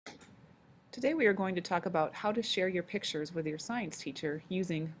Today we are going to talk about how to share your pictures with your science teacher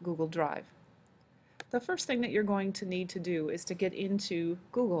using Google Drive. The first thing that you're going to need to do is to get into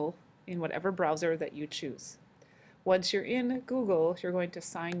Google in whatever browser that you choose. Once you're in Google, you're going to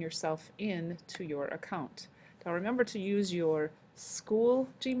sign yourself in to your account. Now remember to use your school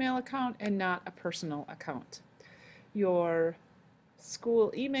Gmail account and not a personal account. Your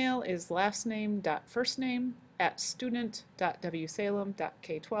school email is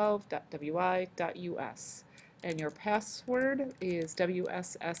lastname.firstname@student.wsalem.k12.wi.us, and your password is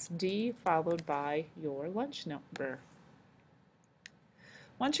WSSD followed by your lunch number.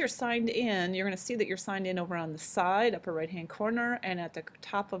 Once you're signed in, you're going to see that you're signed in over on the side, upper right hand corner, and at the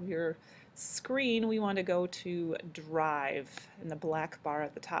top of your screen we want to go to Drive. In the black bar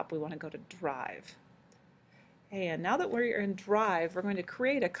at the top we want to go to Drive. And now that we're in Drive, we're going to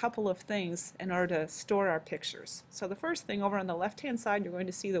create a couple of things in order to store our pictures. So the first thing, over on the left-hand side, you're going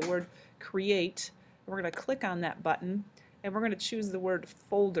to see the word Create. We're going to click on that button, and we're going to choose the word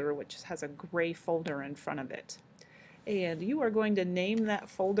Folder, which has a gray folder in front of it. And you are going to name that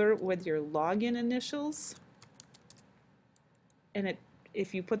folder with your login initials. And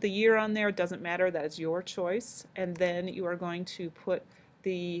if you put the year on there, it doesn't matter, that is your choice. And then you are going to put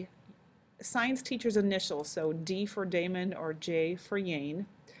the science teacher's initials, so D for Damon or J for Yane,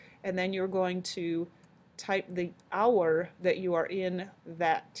 and then you're going to type the hour that you are in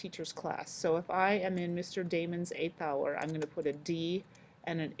that teacher's class. So if I am in Mr. Damon's 8th hour, I'm going to put a D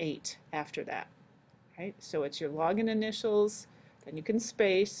and an 8 after that. Right? So it's your login initials, then you can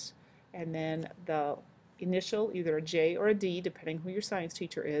space, and then the initial, either a J or a D, depending who your science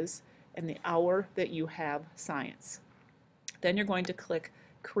teacher is, and the hour that you have science. Then you're going to click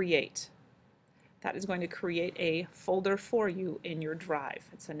Create. That is going to create a folder for you in your Drive.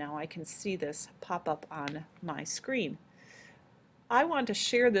 And so now I can see this pop up on my screen. I want to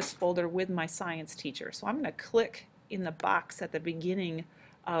share this folder with my science teacher. So I'm going to click in the box at the beginning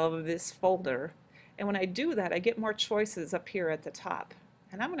of this folder. And when I do that, I get more choices up here at the top.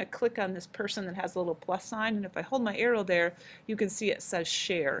 And I'm going to click on this person that has a little plus sign. And if I hold my arrow there, you can see it says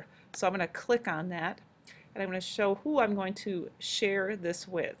Share. So I'm going to click on that. And I'm going to show who I'm going to share this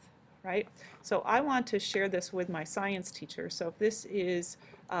with. Right? So I want to share this with my science teacher. So if this is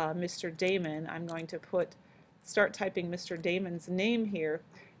Mr. Damon, I'm going to start typing Mr. Damon's name here,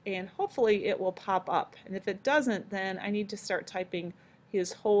 and hopefully it will pop up. And if it doesn't, then I need to start typing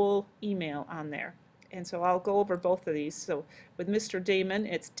his whole email on there. And so I'll go over both of these. So with Mr. Damon,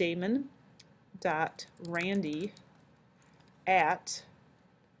 it's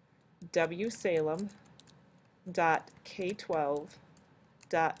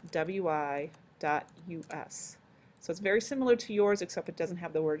So it's very similar to yours, except it doesn't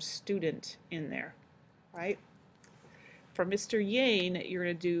have the word student in there, right? For Mr. Yane, you're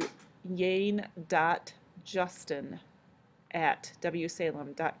going to do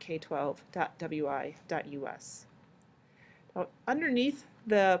yane.justin@wsalem.k12.wi.us. Now, underneath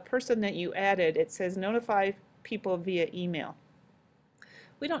the person that you added, it says notify people via email.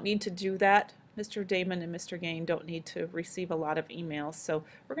 We don't need to do that. Mr. Damon and Mr. Yane don't need to receive a lot of emails, so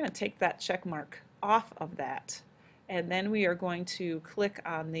we're going to take that check mark off of that. And then we are going to click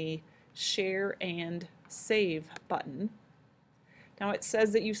on the Share and Save button. Now it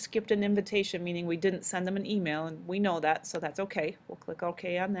says that you skipped an invitation, meaning we didn't send them an email, and we know that, so that's okay. We'll click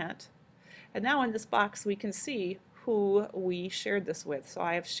OK on that. And now in this box we can see who we shared this with. So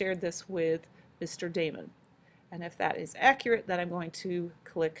I have shared this with Mr. Damon. And if that is accurate, then I'm going to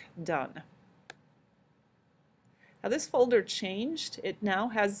click Done. Now this folder changed. It now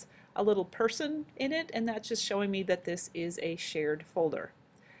has a little person in it, and that's just showing me that this is a shared folder.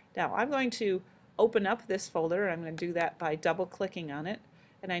 Now I'm going to open up this folder. I'm going to do that by double clicking on it.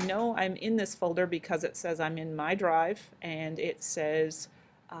 And I know I'm in this folder because it says I'm in my Drive, and it says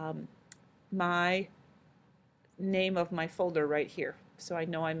my name of my folder right here. So I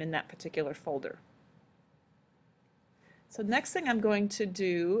know I'm in that particular folder. So next thing I'm going to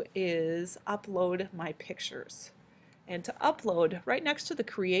do is upload my pictures. And to upload, right next to the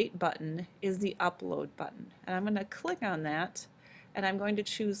Create button is the Upload button. And I'm going to click on that, and I'm going to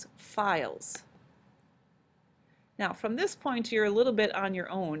choose Files. Now from this point you're a little bit on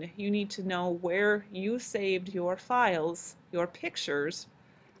your own. You need to know where you saved your files, your pictures,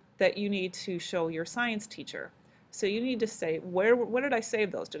 that you need to show your science teacher. So you need to say, where did I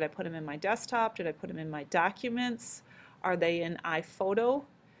save those? Did I put them in my desktop? Did I put them in my documents? Are they in iPhoto?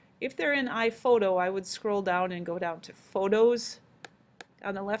 If they're in iPhoto, I would scroll down and go down to Photos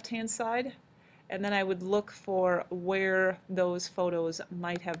on the left-hand side, and then I would look for where those photos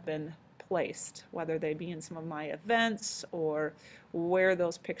might have been placed, whether they be in some of my events or where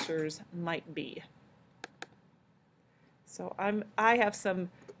those pictures might be. So I have some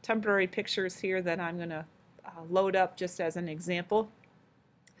temporary pictures here that I'm going to load up just as an example.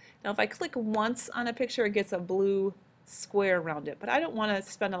 Now if I click once on a picture, it gets a blue square around it, but I don't want to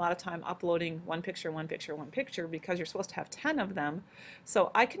spend a lot of time uploading one picture, one picture, one picture, because you're supposed to have 10 of them.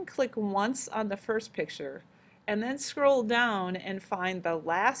 So I can click once on the first picture and then scroll down and find the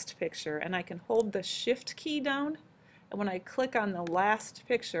last picture, and I can hold the shift key down, and when I click on the last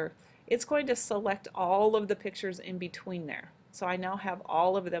picture, it's going to select all of the pictures in between there. So I now have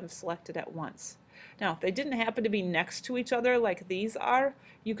all of them selected at once. Now, if they didn't happen to be next to each other like these are,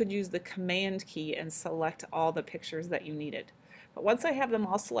 you could use the Command key and select all the pictures that you needed. But once I have them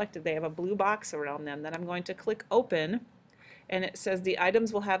all selected, they have a blue box around them. Then I'm going to click Open, and it says the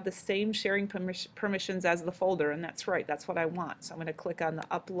items will have the same sharing permissions as the folder, and that's right, that's what I want. So I'm going to click on the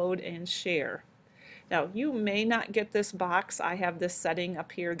Upload and Share. Now, you may not get this box. I have this setting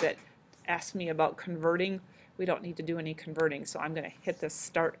up here that asks me about converting. We don't need to do any converting, so I'm going to hit the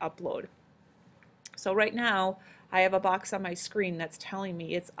Start Upload. So right now, I have a box on my screen that's telling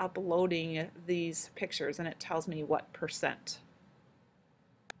me it's uploading these pictures, and it tells me what percent.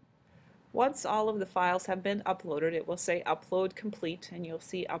 Once all of the files have been uploaded, it will say Upload Complete, and you'll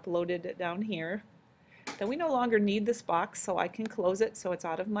see Uploaded down here. Then we no longer need this box, so I can close it so it's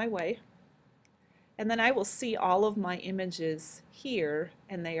out of my way. And then I will see all of my images here,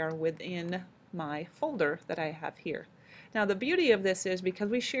 and they are within my folder that I have here. Now the beauty of this is, because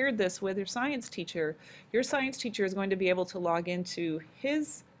we shared this with your science teacher is going to be able to log into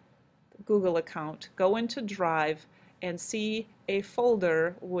his Google account, go into Drive, and see a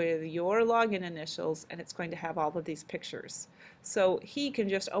folder with your login initials, and it's going to have all of these pictures. So he can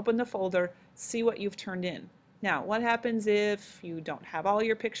just open the folder, see what you've turned in. Now, what happens if you don't have all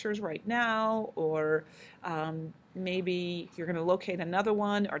your pictures right now, or maybe you're going to locate another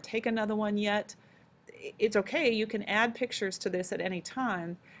one or take another one yet? It's okay, you can add pictures to this at any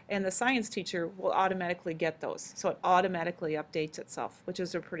time, and the science teacher will automatically get those. So it automatically updates itself, which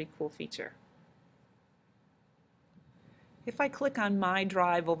is a pretty cool feature. If I click on My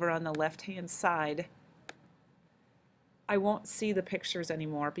Drive over on the left-hand side, I won't see the pictures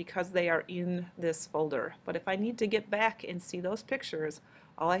anymore because they are in this folder. But if I need to get back and see those pictures,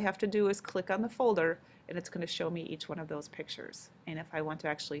 all I have to do is click on the folder, and it's going to show me each one of those pictures. And if I want to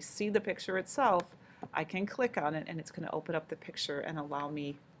actually see the picture itself, I can click on it, and it's going to open up the picture and allow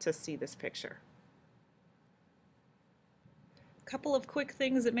me to see this picture. A couple of quick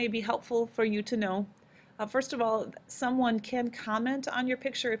things that may be helpful for you to know. First of all, someone can comment on your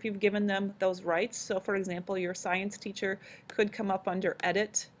picture if you've given them those rights. So for example, your science teacher could come up under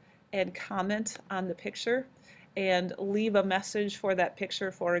Edit and comment on the picture and leave a message for that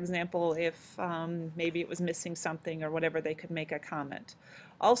picture. For example, if maybe it was missing something or whatever, they could make a comment.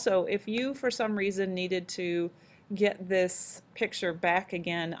 Also, if you for some reason needed to get this picture back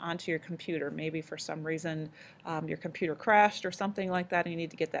again onto your computer, maybe for some reason your computer crashed or something like that and you need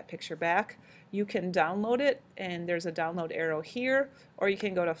to get that picture back, you can download it, and there's a download arrow here, or you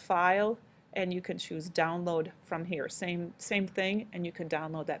can go to File and you can choose Download from here. Same thing, and you can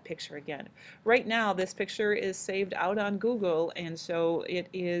download that picture again. Right now this picture is saved out on Google, and so it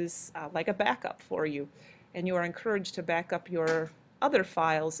is like a backup for you, and you are encouraged to back up your other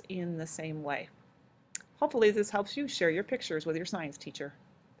files in the same way. Hopefully this helps you share your pictures with your science teacher.